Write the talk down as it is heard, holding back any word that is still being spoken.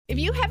If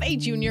you have a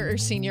junior or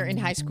senior in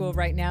high school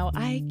right now,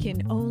 I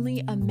can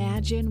only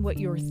imagine what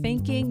you're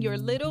thinking. Your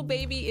little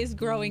baby is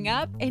growing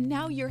up, and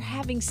now you're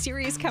having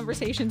serious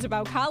conversations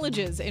about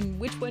colleges and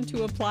which one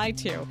to apply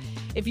to.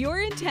 If your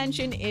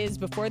intention is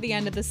before the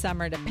end of the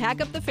summer to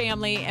pack up the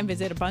family and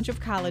visit a bunch of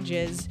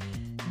colleges,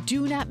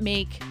 do not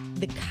make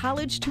the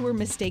college tour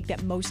mistake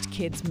that most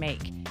kids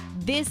make.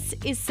 This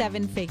is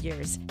Seven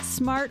Figures,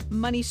 smart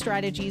money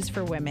strategies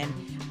for women.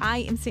 I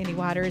am Sandy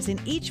Waters,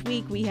 and each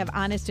week we have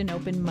honest and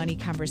open money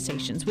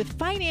conversations with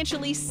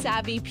financially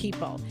savvy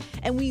people,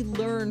 and we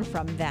learn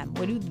from them.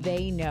 What do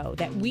they know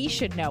that we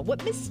should know?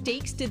 What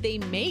mistakes did they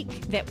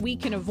make that we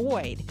can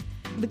avoid?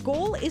 The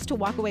goal is to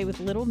walk away with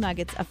little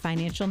nuggets of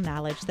financial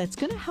knowledge that's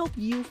going to help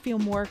you feel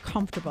more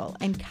comfortable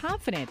and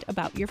confident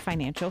about your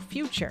financial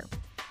future.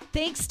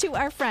 Thanks to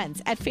our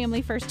friends at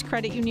Family First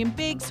Credit Union,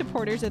 big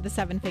supporters of the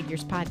Seven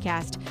Figures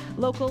podcast,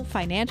 local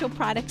financial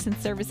products and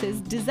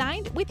services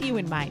designed with you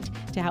in mind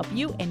to help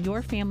you and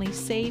your family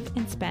save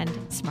and spend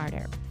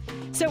smarter.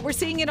 So we're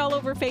seeing it all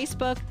over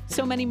Facebook.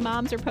 So many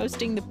moms are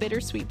posting the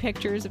bittersweet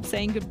pictures of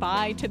saying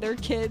goodbye to their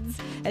kids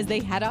as they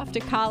head off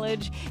to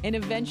college, and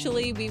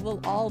eventually we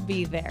will all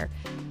be there.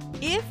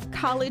 If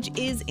college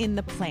is in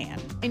the plan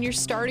and you're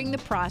starting the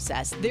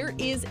process, there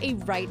is a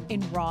right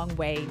and wrong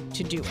way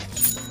to do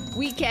it.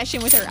 We cash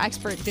in with our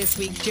expert this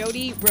week,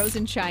 Jody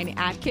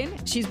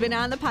Rosenshine-Atkin. She's been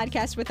on the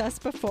podcast with us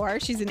before.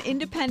 She's an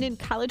independent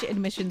college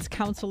admissions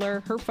counselor.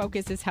 Her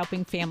focus is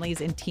helping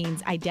families and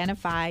teens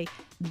identify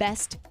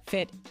best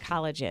fit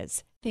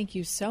colleges. Thank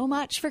you so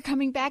much for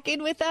coming back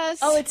in with us.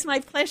 Oh, it's my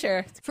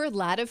pleasure. For a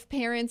lot of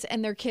parents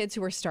and their kids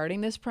who are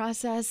starting this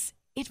process,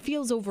 it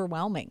feels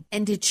overwhelming.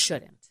 And it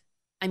shouldn't.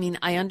 I mean,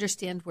 I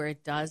understand where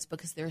it does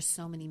because there are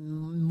so many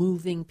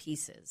moving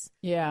pieces.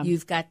 Yeah.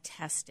 You've got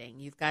testing,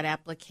 you've got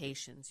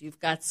applications, you've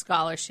got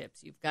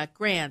scholarships, you've got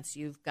grants,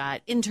 you've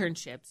got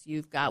internships,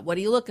 you've got what are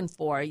you looking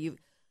for?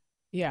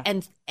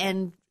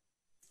 And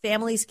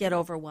families get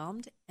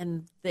overwhelmed,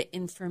 and the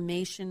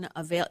information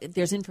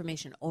there's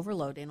information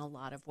overload in a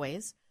lot of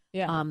ways.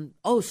 Yeah.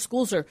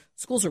 Schools are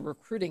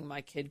recruiting my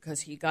kid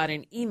because he got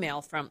an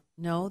email from.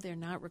 No, they're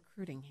not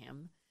recruiting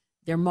him.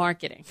 They're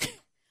marketing.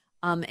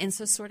 And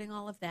so sorting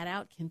all of that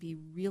out can be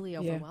really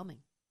overwhelming.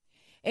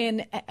 Yeah.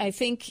 And I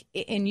think,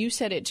 and you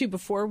said it too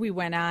before we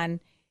went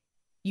on,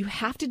 you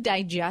have to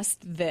digest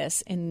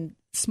this in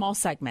small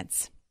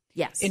segments.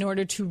 Yes. In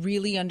order to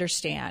really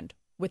understand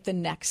what the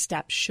next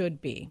step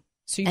should be.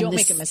 So you don't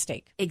make a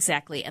mistake.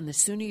 Exactly. And the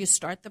sooner you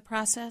start the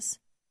process,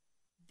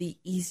 the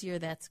easier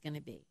that's going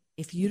to be.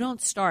 If you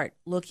don't start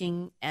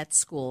looking at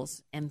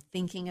schools and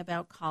thinking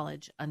about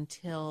college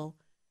until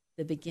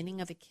the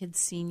beginning of a kid's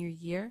senior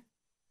year,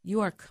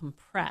 you are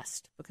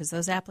compressed because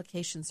those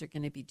applications are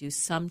going to be due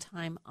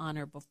sometime on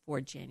or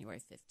before January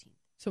 15th.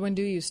 So when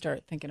do you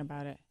start thinking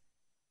about it?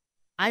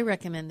 I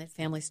recommend that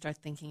families start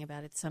thinking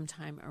about it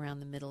sometime around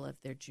the middle of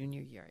their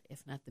junior year,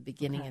 if not the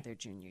beginning of their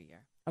junior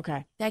year.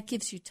 Okay. That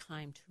gives you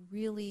time to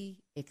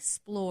really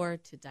explore,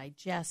 to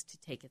digest, to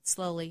take it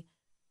slowly.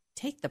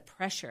 Take the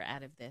pressure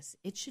out of this.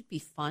 It should be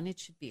fun. It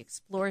should be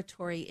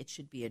exploratory. It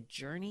should be a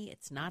journey.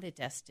 It's not a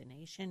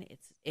destination.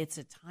 It's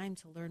a time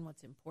to learn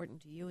what's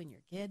important to you and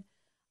your kid.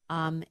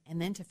 And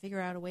then to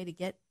figure out a way to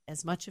get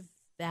as much of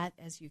that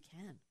as you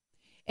can.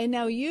 And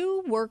now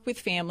you work with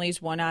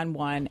families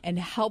one-on-one and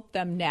help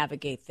them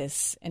navigate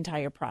this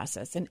entire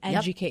process and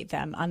educate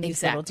them on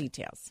these little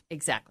details.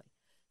 Exactly.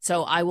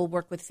 So I will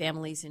work with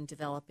families in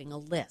developing a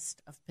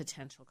list of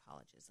potential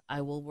colleges.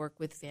 I will work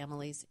with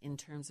families in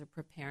terms of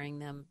preparing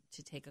them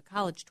to take a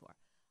college tour.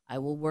 I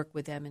will work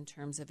with them in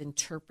terms of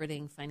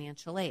interpreting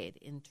financial aid,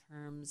 in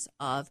terms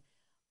of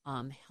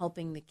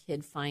helping the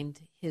kid find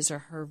his or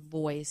her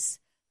voice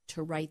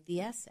to write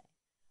the essay,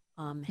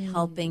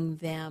 helping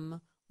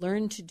them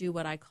learn to do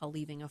what I call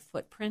leaving a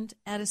footprint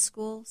at a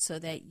school so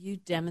that you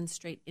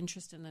demonstrate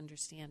interest and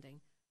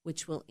understanding,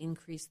 which will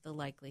increase the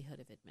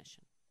likelihood of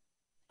admission.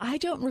 I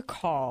don't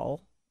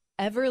recall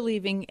ever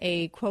leaving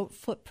a, quote,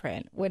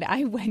 footprint when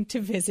I went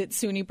to visit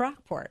SUNY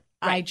Brockport.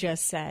 Right. I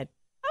just said,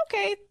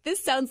 okay,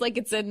 this sounds like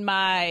it's in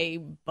my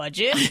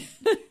budget.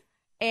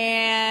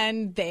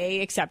 And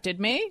they accepted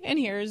me, and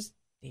here's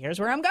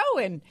where I'm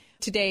going.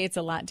 Today, it's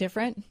a lot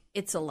different.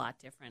 It's a lot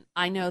different.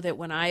 I know that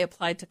when I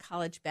applied to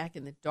college back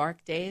in the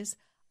dark days,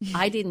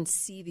 I didn't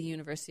see the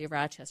University of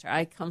Rochester.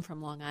 I come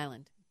from Long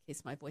Island, in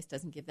case my voice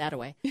doesn't give that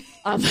away.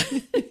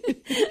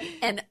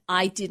 And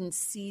I didn't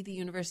see the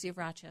University of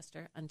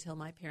Rochester until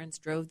my parents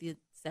drove the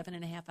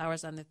 7.5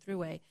 hours on the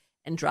thruway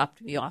and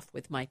dropped me off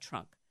with my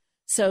trunk.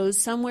 So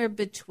somewhere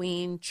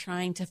between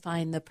trying to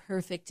find the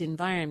perfect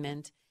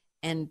environment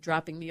and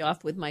dropping me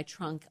off with my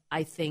trunk,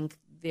 I think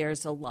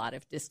there's a lot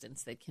of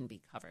distance that can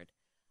be covered.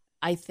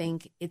 I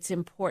think it's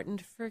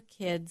important for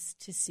kids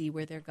to see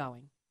where they're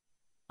going.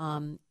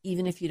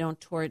 Even if you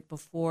don't tour it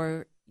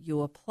before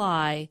you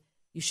apply,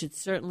 you should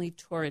certainly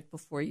tour it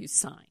before you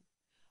sign.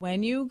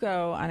 When you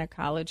go on a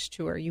college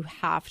tour, you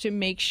have to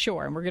make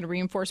sure, and we're going to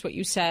reinforce what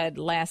you said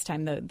last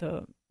time,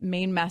 the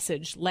main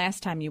message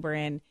last time you were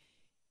in,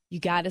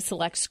 you got to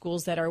select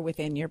schools that are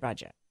within your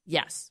budget.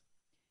 Yes.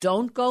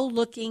 Don't go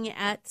looking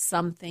at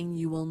something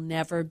you will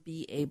never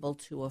be able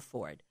to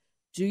afford.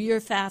 Do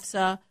your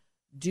FAFSA,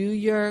 do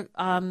your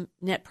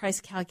net price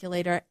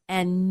calculator,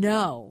 and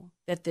know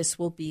that this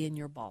will be in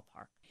your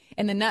ballpark.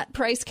 And the net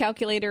price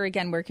calculator,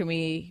 again, where can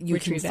we You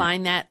retrieve can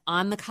find that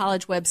on the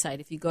college website.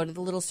 If you go to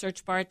the little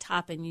search bar at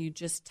top and you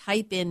just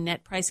type in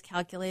net price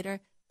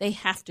calculator, they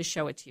have to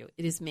show it to you.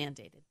 It is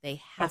mandated.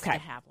 They have to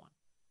have one.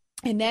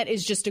 And that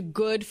is just a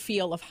good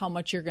feel of how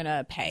much you're going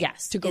to pay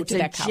to go to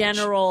that college. It's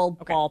a general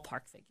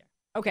ballpark figure.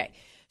 Okay.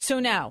 So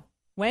now,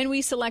 when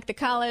we select the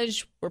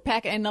college, we're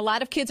packing, and a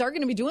lot of kids are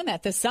going to be doing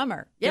that this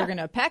summer. Yeah. They're going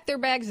to pack their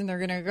bags and they're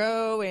going to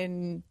go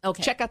and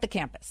check out the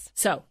campus.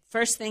 So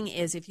first thing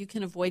is, if you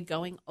can avoid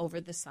going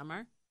over the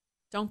summer,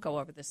 don't go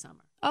over the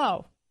summer.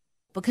 Oh.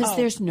 Because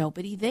there's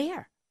nobody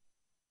there.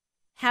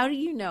 How do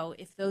you know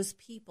if those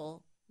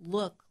people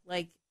look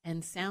like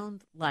and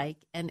sound like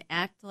and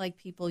act like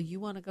people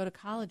you want to go to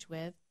college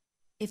with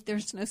if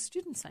there's no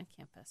students on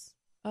campus?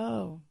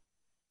 Oh.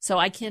 So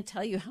I can't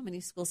tell you how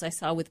many schools I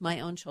saw with my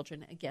own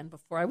children. Again,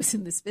 before I was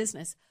in this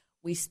business,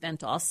 we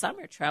spent all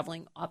summer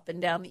traveling up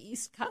and down the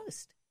East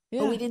Coast.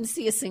 Yeah. But we didn't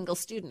see a single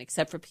student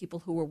except for people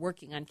who were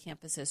working on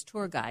campus as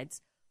tour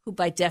guides, who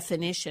by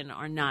definition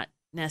are not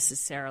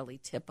necessarily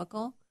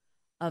typical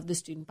of the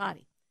student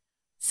body.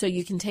 So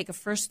you can take a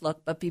first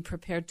look, but be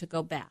prepared to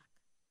go back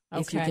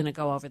if you're going to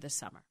go over the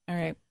summer. All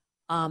right.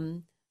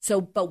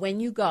 But when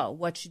you go,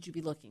 what should you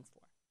be looking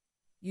for?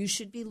 You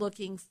should be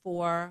looking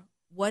for,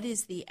 what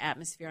is the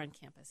atmosphere on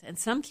campus? And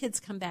some kids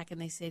come back and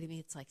they say to me,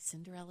 it's like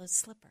Cinderella's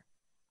slipper.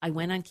 I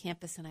went on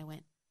campus and I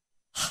went,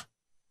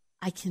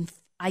 I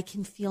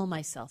can feel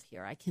myself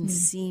here. I can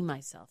see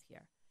myself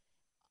here.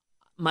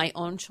 My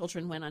own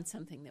children went on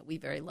something that we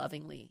very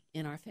lovingly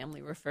in our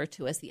family refer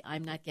to as the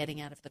I'm Not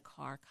Getting Out of the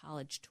Car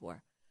college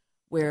tour,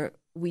 where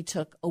we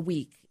took a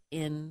week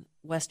in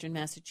Western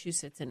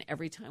Massachusetts, and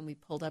every time we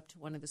pulled up to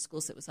one of the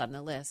schools that was on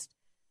the list,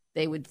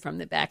 they would, from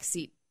the back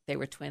seat, they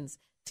were twins,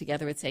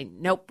 together would say,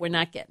 nope, we're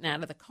not getting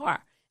out of the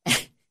car.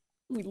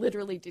 We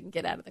literally didn't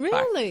get out of the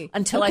car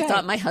until I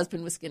thought my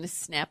husband was going to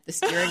snap the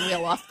steering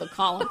wheel off the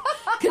column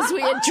because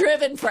we had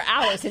driven for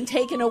hours and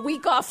taken a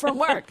week off from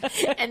work,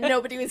 and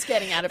nobody was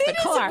getting out of the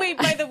car. Wait,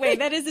 by the way,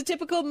 that is a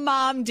typical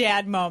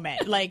mom-dad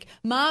moment. Like,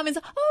 mom is,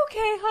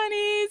 okay,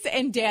 honeys,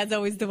 and dad's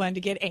always the one to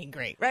get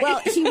angry, right? Well,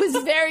 he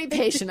was very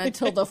patient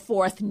until the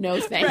fourth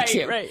no thank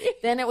you. Right.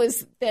 Then it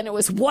was,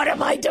 what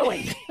am I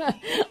doing?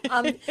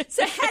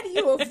 So how do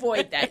you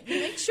avoid that?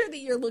 You make sure that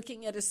you're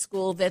looking at a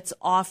school that's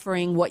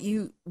offering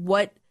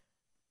what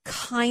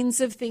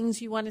kinds of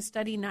things you want to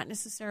study, not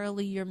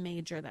necessarily your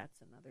major. That's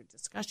another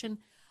discussion.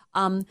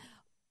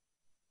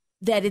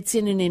 That it's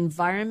in an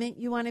environment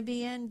you want to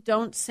be in.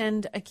 Don't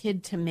send a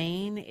kid to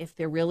Maine if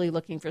they're really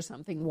looking for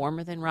something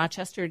warmer than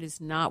Rochester. It is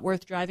not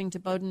worth driving to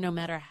Bowdoin, no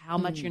matter how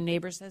much your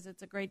neighbor says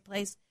it's a great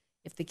place.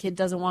 If the kid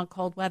doesn't want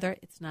cold weather,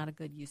 it's not a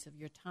good use of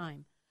your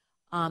time.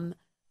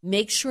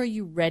 Make sure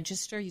you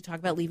register. You talk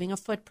about leaving a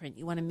footprint.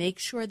 You want to make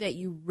sure that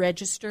you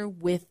register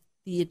with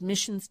the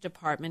admissions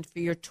department for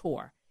your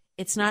tour.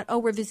 It's not,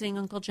 we're visiting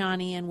Uncle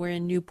Johnny and we're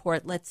in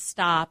Newport. Let's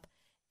stop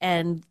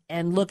and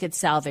look at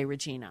Salve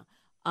Regina.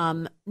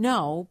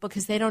 No,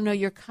 because they don't know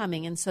you're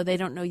coming, and so they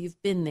don't know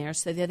you've been there,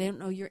 so they don't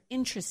know you're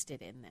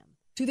interested in them.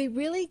 Do they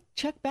really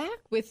check back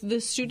with the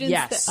students?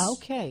 Yes.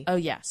 Okay. Oh,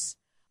 yes.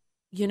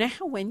 You know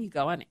how when you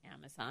go on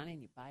Amazon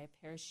and you buy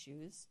a pair of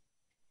shoes,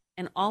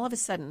 and all of a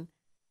sudden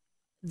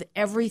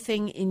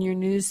everything in your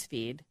news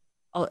feed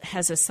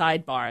has a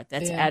sidebar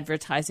that's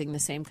advertising the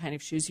same kind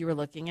of shoes you were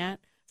looking at?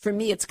 For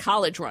me, it's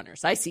college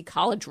runners. I see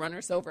college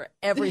runners over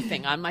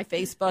everything on my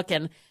Facebook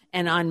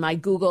and on my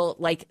Google.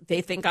 Like,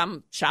 they think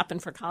I'm shopping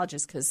for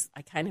colleges because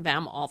I kind of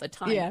am all the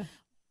time. Yeah.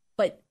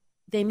 But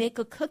they make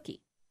a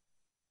cookie.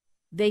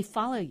 They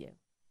follow you.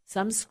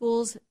 Some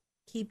schools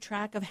keep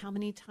track of how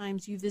many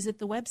times you visit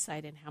the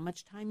website and how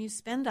much time you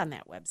spend on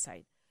that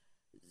website.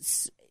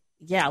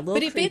 Yeah, a little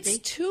But if creepy. it's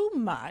too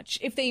much,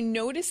 if they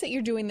notice that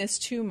you're doing this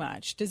too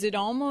much, does it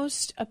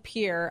almost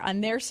appear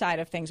on their side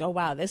of things, oh,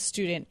 wow, this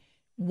student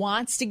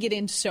wants to get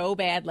in so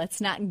bad,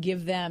 let's not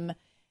give them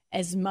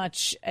as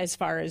much as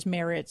far as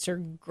merits or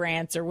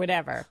grants or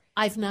whatever?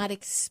 I've not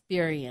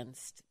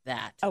experienced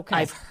that. Okay.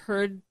 I've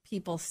heard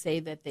people say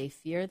that they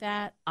fear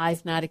that.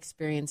 I've not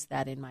experienced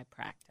that in my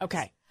practice.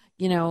 Okay.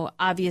 You know,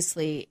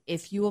 obviously,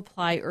 if you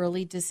apply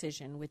early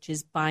decision, which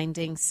is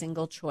binding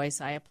single choice,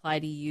 I apply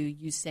to you,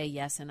 you say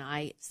yes, and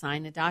I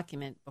sign a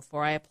document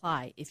before I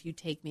apply. If you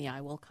take me,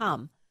 I will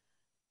come.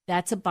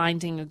 That's a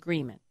binding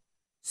agreement.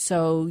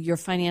 So your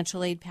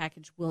financial aid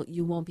package,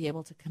 you won't be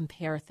able to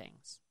compare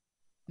things.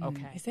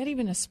 Okay. Is that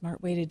even a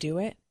smart way to do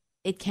it?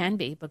 It can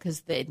be,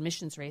 because the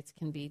admissions rates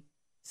can be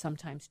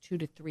sometimes 2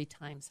 to 3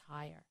 times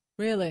higher.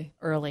 Really?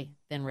 Early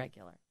than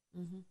regular.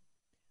 Mm-hmm.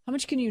 How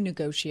much can you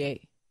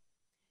negotiate?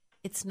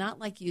 It's not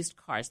like used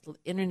cars. The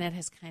internet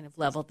has kind of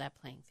leveled that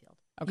playing field.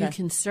 Okay. You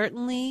can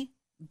certainly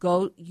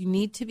you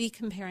need to be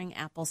comparing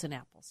apples and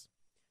apples.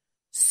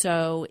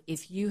 So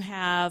if you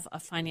have a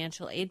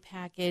financial aid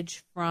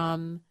package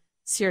from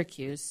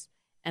Syracuse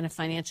and a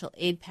financial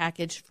aid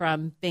package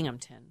from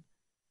Binghamton,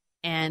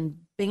 and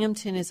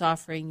Binghamton is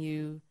offering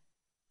you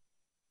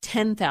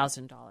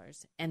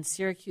 $10,000 and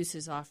Syracuse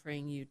is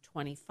offering you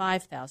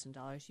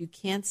 $25,000, you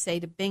can't say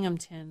to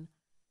Binghamton,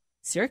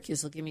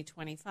 Syracuse will give me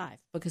 25,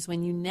 because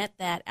when you net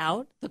that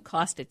out, the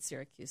cost at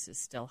Syracuse is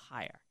still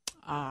higher.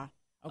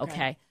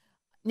 Okay.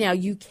 Now,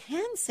 you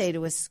can say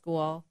to a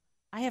school,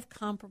 I have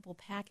comparable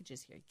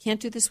packages here. You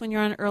can't do this when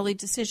you're on early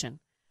decision.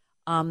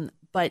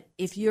 But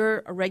if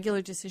you're a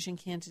regular decision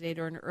candidate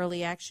or an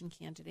early action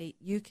candidate,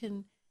 you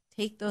can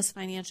take those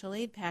financial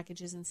aid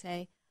packages and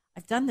say,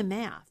 I've done the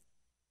math,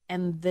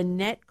 and the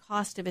net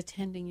cost of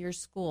attending your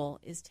school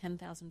is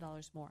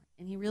 $10,000 more.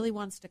 And he really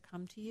wants to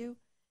come to you.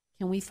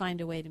 Can we find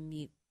a way to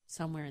meet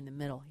somewhere in the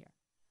middle here?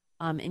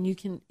 And you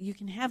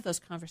can have those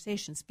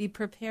conversations. Be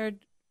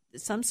prepared.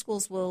 Some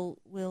schools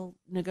will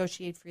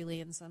negotiate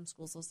freely, and some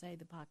schools will say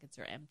the pockets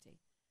are empty.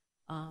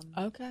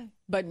 Okay,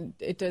 but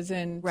it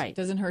doesn't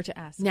hurt to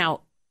ask.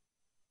 Now,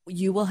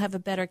 you will have a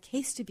better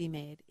case to be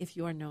made if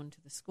you are known to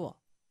the school.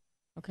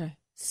 Okay.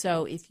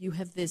 So if you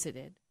have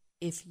visited,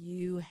 if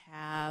you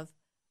have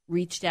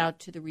reached out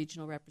to the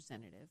regional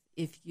representative,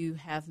 if you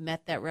have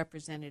met that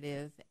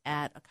representative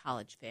at a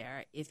college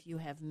fair, if you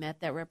have met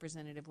that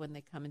representative when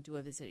they come and do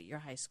a visit at your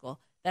high school,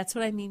 that's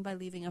what I mean by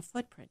leaving a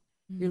footprint.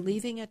 Mm-hmm. You're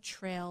leaving a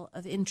trail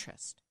of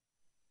interest.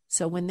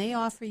 So when they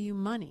offer you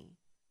money,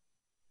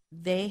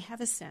 they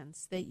have a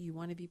sense that you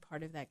want to be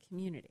part of that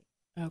community.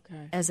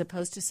 Okay. As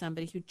opposed to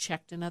somebody who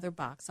checked another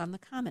box on the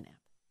Common App.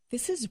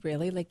 This is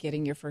really like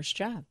getting your first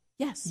job.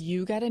 Yes.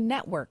 You got a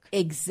network.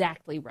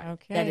 Exactly right.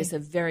 Okay. That is a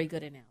very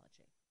good analogy.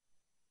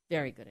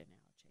 Very good analogy.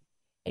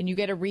 And you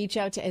got to reach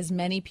out to as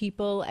many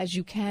people as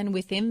you can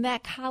within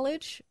that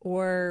college?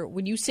 Or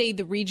when you say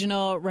the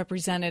regional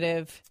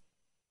representative?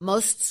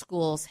 Most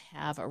schools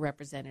have a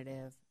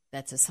representative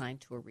that's assigned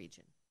to a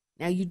region.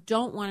 Now, you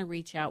don't want to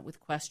reach out with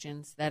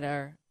questions that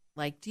are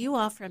like, do you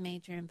offer a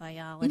major in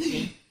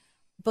biology?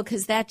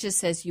 Because that just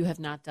says you have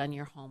not done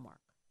your homework.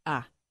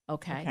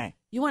 Okay.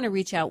 You want to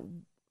reach out.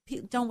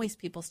 Don't waste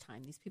people's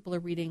time. These people are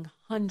reading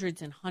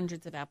hundreds and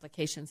hundreds of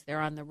applications. They're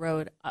on the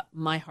road.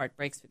 My heart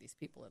breaks for these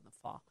people in the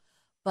fall.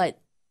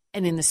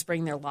 And in the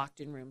spring, they're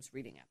locked in rooms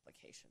reading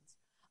applications.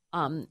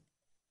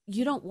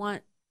 You don't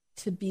want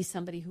to be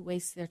somebody who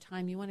wastes their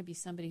time. You want to be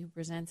somebody who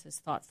presents as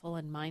thoughtful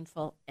and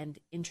mindful and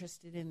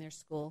interested in their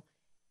school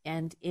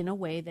and in a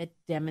way that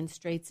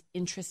demonstrates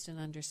interest and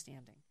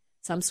understanding.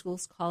 Some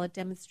schools call it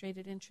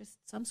demonstrated interest.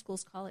 Some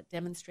schools call it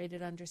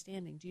demonstrated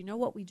understanding. Do you know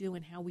what we do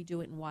and how we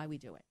do it and why we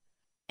do it?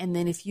 And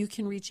then if you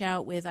can reach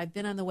out with, I've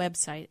been on the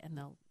website, and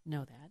they'll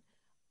know that,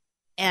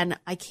 and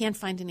I can't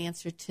find an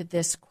answer to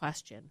this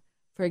question.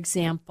 For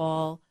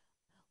example,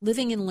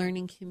 living and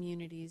learning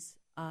communities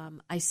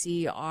I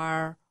see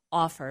are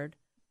offered.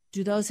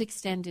 Do those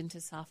extend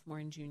into sophomore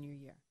and junior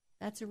year?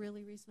 That's a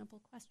really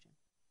reasonable question.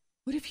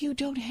 What if you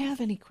don't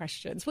have any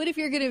questions? What if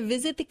you're going to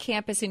visit the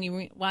campus and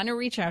you want to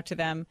reach out to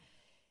them?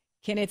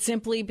 Can it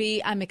simply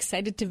be, I'm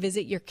excited to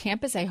visit your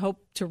campus. I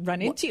hope to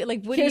run into you.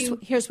 Like,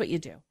 here's what you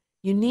do.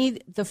 You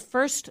need the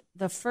first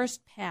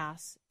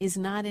pass is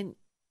not an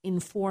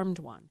informed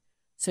one.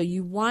 So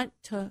you want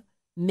to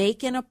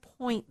make an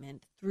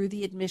appointment through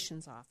the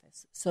admissions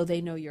office so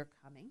they know you're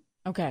coming.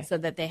 Okay. So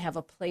that they have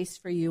a place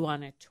for you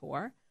on a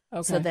tour.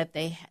 Okay. So that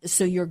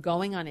so you're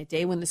going on a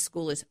day when the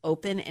school is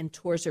open and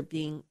tours are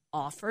being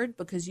offered,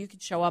 because you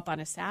could show up on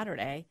a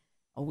Saturday.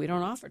 Oh, we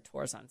don't offer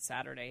tours on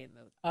Saturday in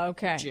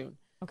the June.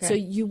 Okay. So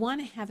you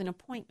want to have an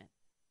appointment.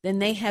 Then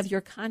they have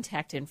your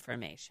contact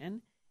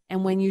information.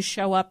 And when you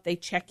show up, they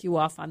check you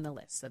off on the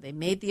list. So they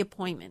made the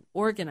appointment,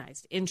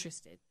 organized,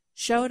 interested,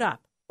 showed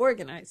up,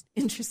 organized,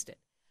 interested.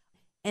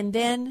 And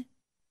then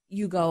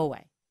you go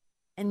away.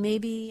 And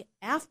maybe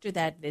after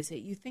that visit,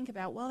 you think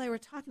about, well, they were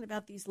talking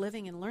about these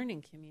living and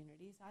learning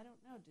communities. I don't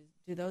know.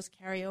 Do those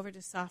carry over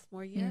to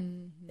sophomore year?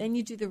 Mm-hmm. Then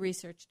you do the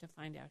research to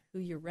find out who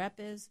your rep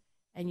is.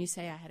 And you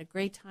say, I had a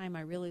great time.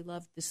 I really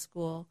loved this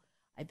school.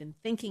 I've been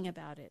thinking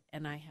about it.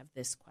 And I have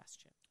this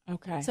question.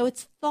 Okay. So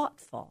it's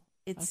thoughtful.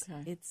 It's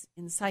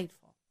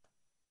insightful.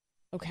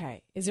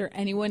 Okay. Is there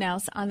anyone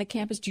else on the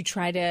campus? Do you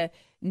try to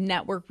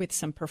network with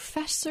some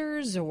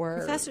professors or?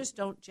 Professors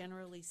don't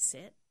generally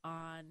sit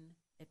on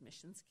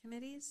admissions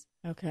committees.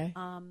 Okay.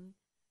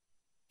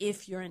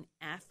 If you're an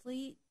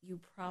athlete, you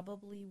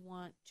probably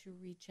want to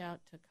reach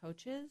out to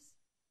coaches.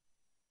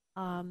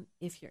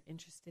 If you're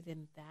interested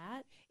in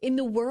that. In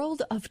the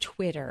world of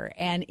Twitter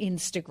and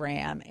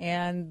Instagram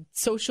and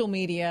social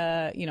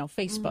media,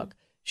 Facebook,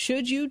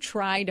 should you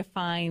try to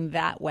find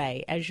that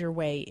way as your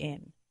way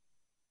in?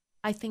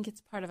 I think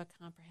it's part of a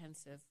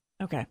comprehensive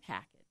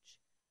package.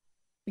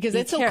 Because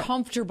it's so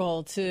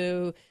comfortable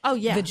to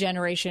the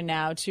generation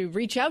now to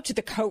reach out to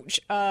the coach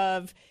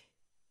of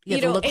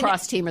the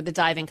lacrosse team or the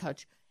diving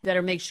coach.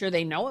 Better make sure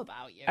they know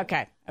about you.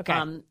 Okay.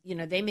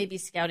 They may be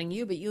scouting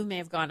you, but you may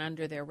have gone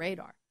under their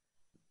radar.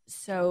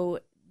 So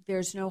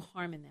there's no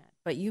harm in that.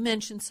 But you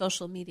mentioned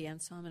social media,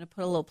 and so I'm going to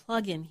put a little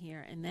plug in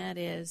here, and that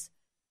is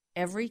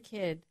every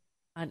kid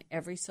on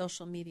every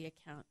social media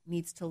account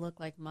needs to look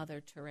like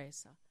Mother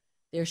Teresa.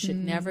 There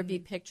should never be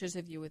pictures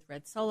of you with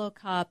red Solo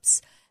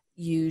cups.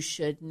 You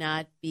should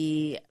not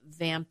be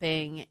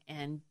vamping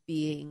and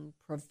being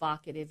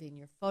provocative in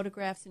your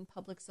photographs in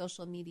public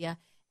social media.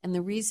 And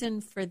the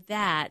reason for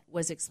that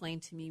was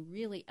explained to me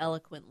really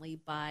eloquently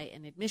by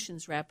an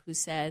admissions rep who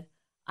said,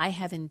 I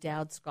have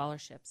endowed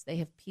scholarships. They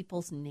have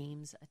people's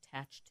names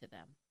attached to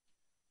them.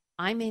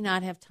 I may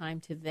not have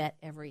time to vet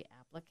every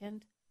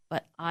applicant,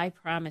 but I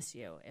promise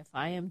you, if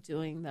I am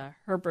doing the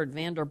Herbert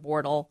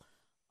Vanderbortel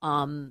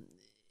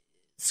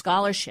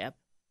scholarship,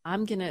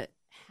 I'm going to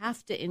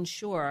have to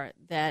ensure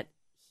that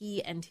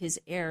he and his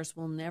heirs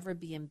will never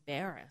be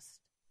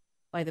embarrassed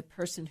by the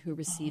person who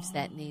receives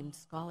that named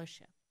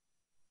scholarship.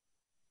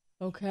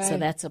 Okay. So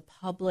that's a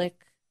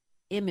public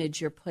image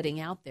you're putting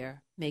out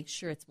there. Make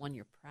sure it's one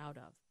you're proud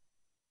of.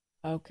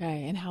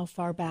 Okay. And how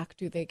far back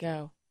do they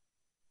go?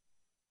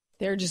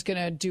 They're just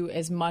going to do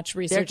as much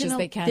research as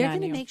they can on you. They're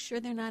going to make sure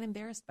they're not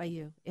embarrassed by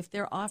you. If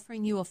they're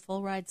offering you a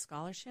full ride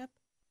scholarship,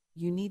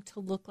 you need to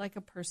look like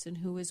a person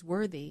who is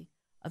worthy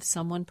of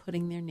someone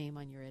putting their name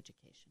on your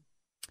education.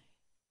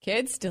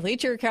 Kids,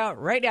 delete your account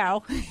right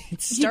now.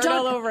 Start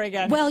all over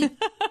again. Well,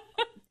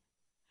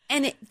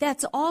 and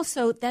that's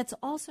also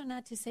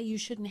not to say you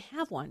shouldn't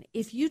have one.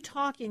 If you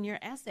talk in your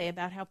essay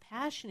about how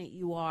passionate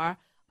you are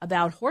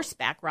about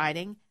horseback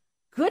riding,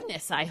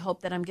 goodness, I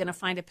hope that I'm going to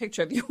find a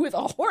picture of you with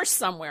a horse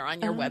somewhere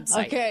on your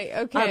website.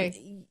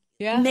 Okay.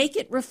 Yeah. Make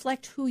it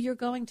reflect who you're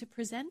going to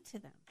present to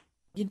them.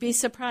 You'd be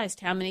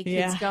surprised how many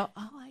kids go,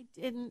 oh, I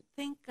didn't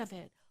think of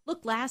it.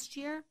 Look, last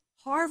year,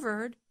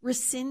 Harvard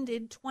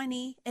rescinded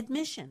 20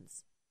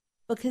 admissions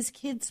because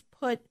kids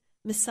put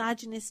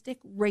misogynistic,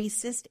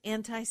 racist,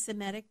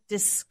 anti-Semitic,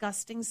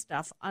 disgusting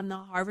stuff on the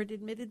Harvard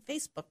admitted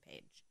Facebook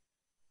page.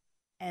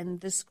 And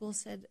the school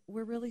said,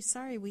 we're really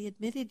sorry. We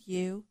admitted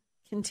you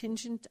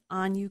contingent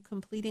on you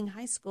completing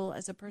high school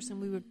as a person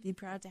we would be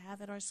proud to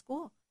have at our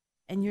school.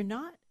 And you're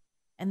not.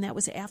 And that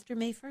was after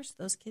May 1st.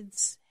 Those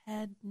kids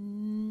had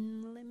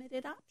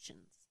limited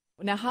options.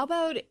 Now, how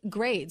about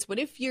grades? What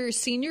if your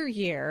senior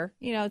year,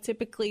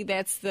 typically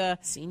that's the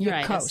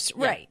senioritis. Coast,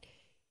 yeah. right?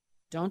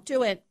 Don't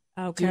do it.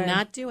 Okay. Do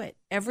not do it.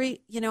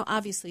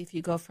 Obviously, if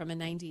you go from a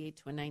 98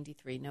 to a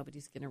 93,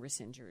 nobody's going to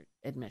rescind your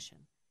admission.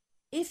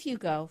 If you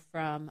go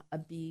from a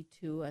B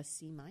to a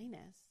C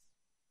minus,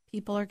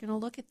 people are going to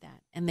look at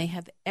that, and they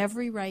have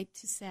every right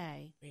to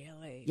say,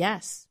 really?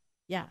 Yes.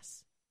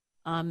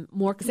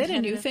 More Is that a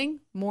new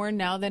thing? More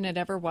now than it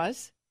ever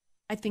was?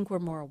 I think we're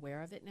more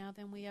aware of it now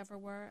than we ever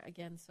were.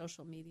 Again,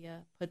 social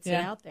media puts it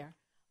out there.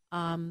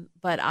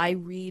 But I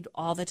read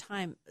all the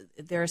time.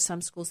 There are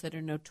some schools that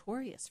are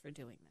notorious for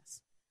doing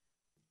this.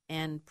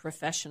 And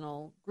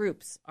professional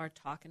groups are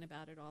talking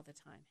about it all the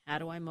time. How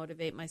do I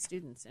motivate my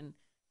students? And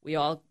we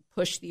all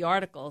push the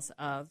articles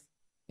of,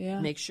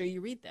 make sure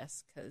you read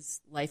this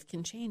because life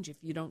can change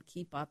if you don't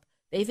keep up.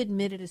 They've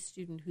admitted a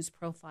student whose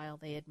profile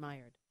they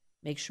admired.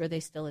 Make sure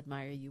they still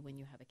admire you when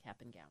you have a cap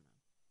and gown on.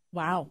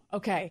 Wow.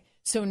 Okay.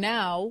 So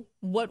now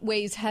what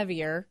weighs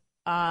heavier?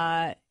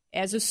 As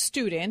a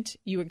student,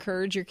 you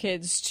encourage your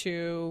kids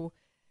to,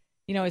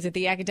 is it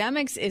the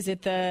academics? Is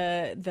it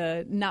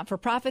the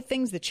not-for-profit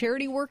things, the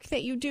charity work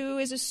that you do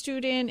as a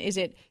student?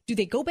 Do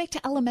they go back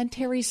to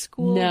elementary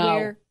school?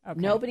 No. Okay.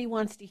 Nobody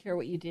wants to hear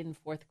what you did in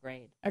fourth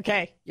grade.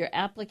 Okay. Your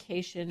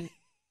application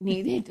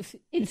needed,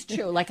 it's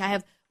true. Like I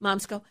have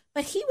moms go,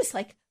 but he was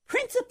like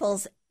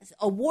principal's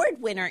award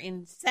winner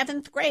in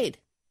seventh grade.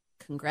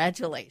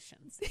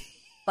 Congratulations.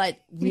 But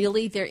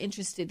really, they're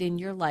interested in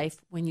your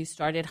life when you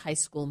started high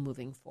school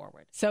moving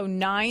forward. So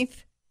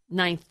ninth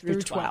through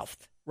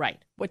 12th. Right.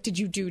 What did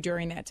you do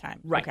during that time?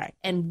 Right. Okay.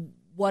 And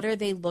what are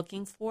they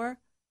looking for?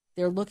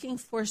 They're looking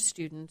for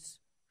students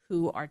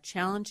who are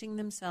challenging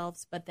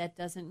themselves, but that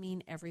doesn't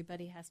mean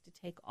everybody has to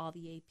take all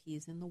the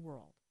APs in the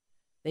world.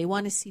 They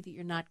want to see that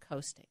you're not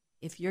coasting.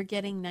 If you're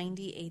getting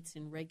 98s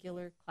in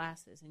regular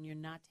classes and you're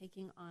not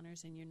taking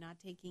honors and you're not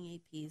taking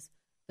APs,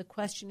 the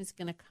question is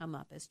going to come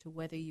up as to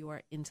whether you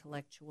are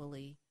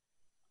intellectually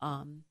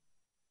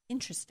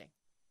interesting,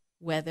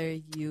 whether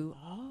you,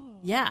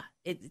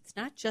 it's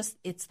not just,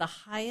 it's the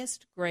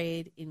highest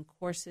grade in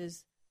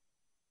courses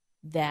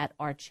that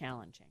are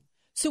challenging.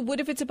 So what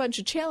if it's a bunch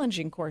of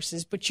challenging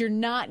courses, but you're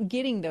not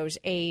getting those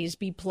A's,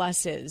 B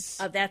pluses?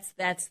 That's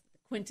the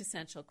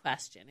quintessential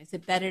question. Is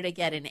it better to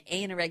get an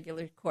A in a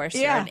regular course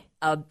or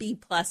a B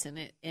plus in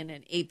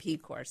an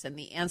AP course? And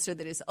the answer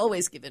that is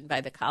always given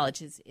by the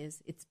colleges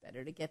is it's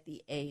better to get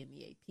the A in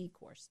the AP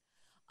course.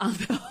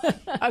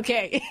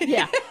 Okay.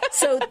 Yeah.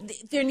 So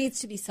there needs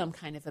to be some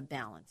kind of a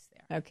balance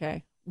there.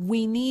 Okay.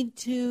 We need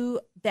to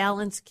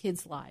balance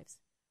kids' lives.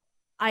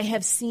 I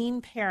have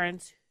seen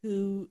parents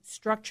who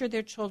structure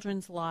their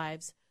children's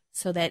lives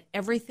so that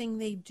everything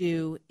they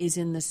do is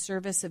in the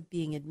service of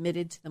being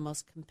admitted to the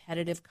most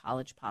competitive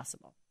college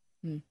possible.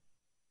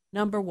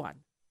 Number one,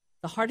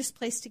 the hardest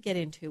place to get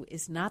into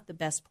is not the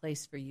best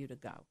place for you to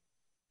go.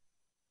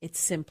 It's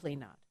simply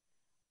not.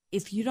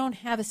 If you don't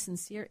have a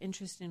sincere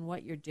interest in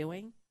what you're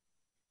doing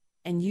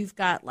and you've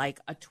got like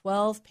a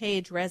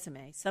 12-page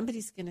resume,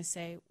 somebody's going to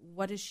say,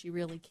 what does she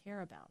really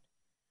care about?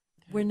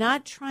 We're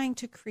not trying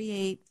to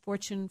create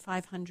Fortune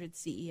 500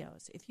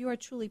 CEOs. If you are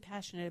truly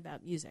passionate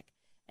about music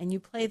and you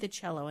play the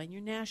cello and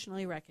you're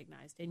nationally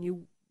recognized and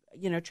you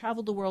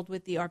travel the world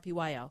with the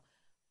RPYO,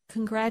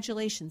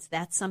 congratulations,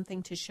 that's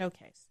something to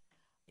showcase.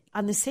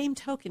 On the same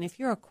token, if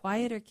you're a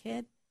quieter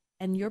kid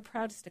and your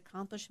proudest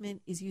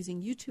accomplishment is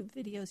using YouTube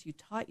videos, you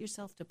taught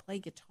yourself to play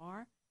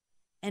guitar,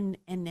 and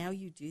now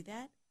you do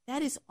that,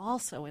 that is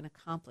also an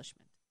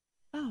accomplishment.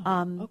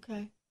 Oh,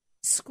 okay.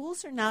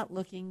 Schools are not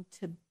looking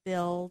to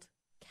build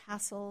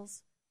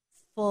castles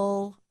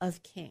full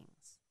of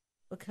kings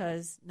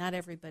because not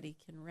everybody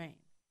can reign.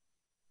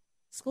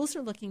 Schools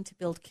are looking to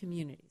build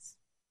communities.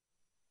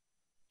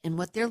 And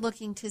what they're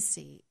looking to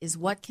see is,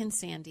 what can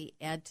Sandy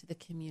add to the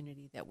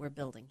community that we're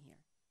building here?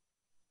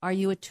 Are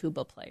you a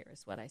tuba player,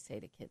 is what I say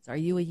to kids. Are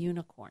you a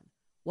unicorn?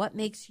 What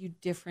makes you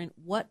different?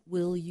 What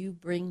will you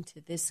bring to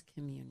this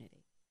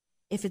community?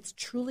 If it's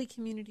truly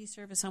community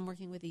service, I'm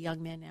working with a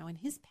young man now, and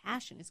his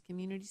passion is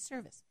community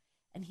service.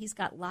 And he's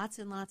got lots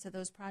and lots of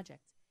those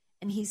projects.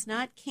 And he's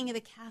not king of the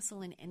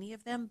castle in any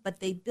of them, but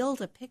they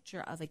build a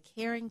picture of a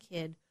caring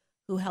kid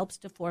who helps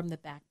to form the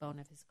backbone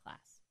of his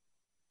class.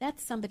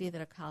 That's somebody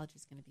that a college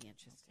is going to be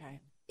interested in.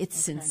 It's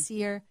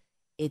sincere,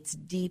 it's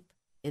deep,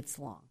 it's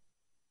long.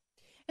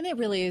 And it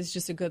really is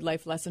just a good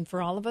life lesson for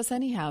all of us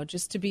anyhow,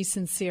 just to be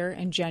sincere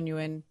and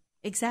genuine.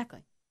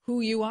 Exactly.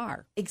 Who you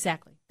are.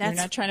 Exactly. You're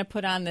not trying to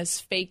put on this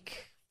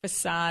fake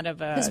facade of a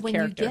character. Because when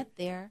you get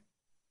there,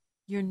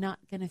 you're not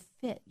going to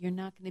fit. You're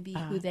not going to be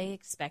who they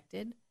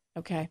expected.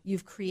 Okay.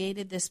 You've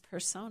created this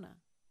persona.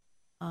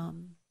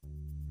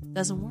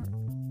 Doesn't work.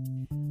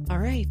 All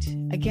right.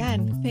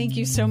 Again, thank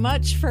you so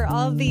much for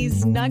all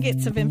these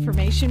nuggets of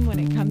information when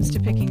it comes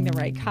to picking the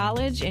right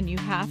college. And you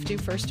have to,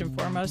 first and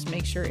foremost,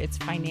 make sure it's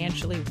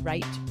financially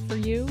right for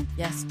you.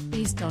 Yes,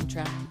 please don't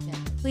drown in debt.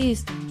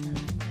 Please don't drown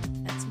in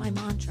debt. That's my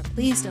mantra.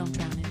 Please don't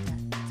drown in debt.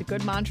 It's a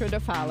good mantra to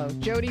follow.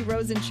 Jody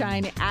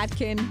Rosenshine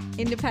Atkin,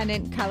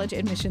 independent college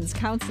admissions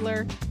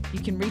counselor. You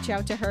can reach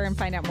out to her and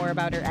find out more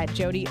about her at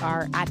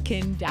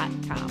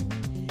jodyratkin.com.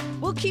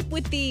 We'll keep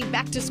with the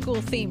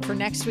back-to-school theme for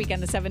next week on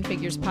the Seven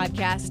Figures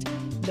podcast,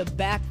 the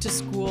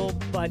back-to-school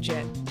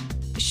budget.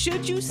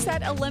 Should you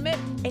set a limit,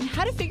 and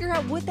how to figure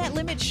out what that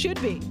limit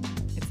should be?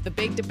 It's the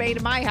big debate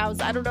in my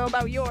house. I don't know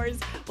about yours.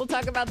 We'll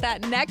talk about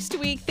that next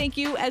week. Thank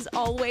you, as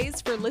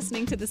always, for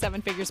listening to the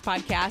Seven Figures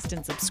podcast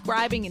and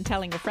subscribing and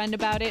telling a friend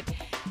about it.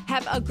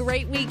 Have a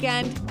great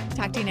weekend.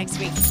 Talk to you next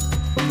week.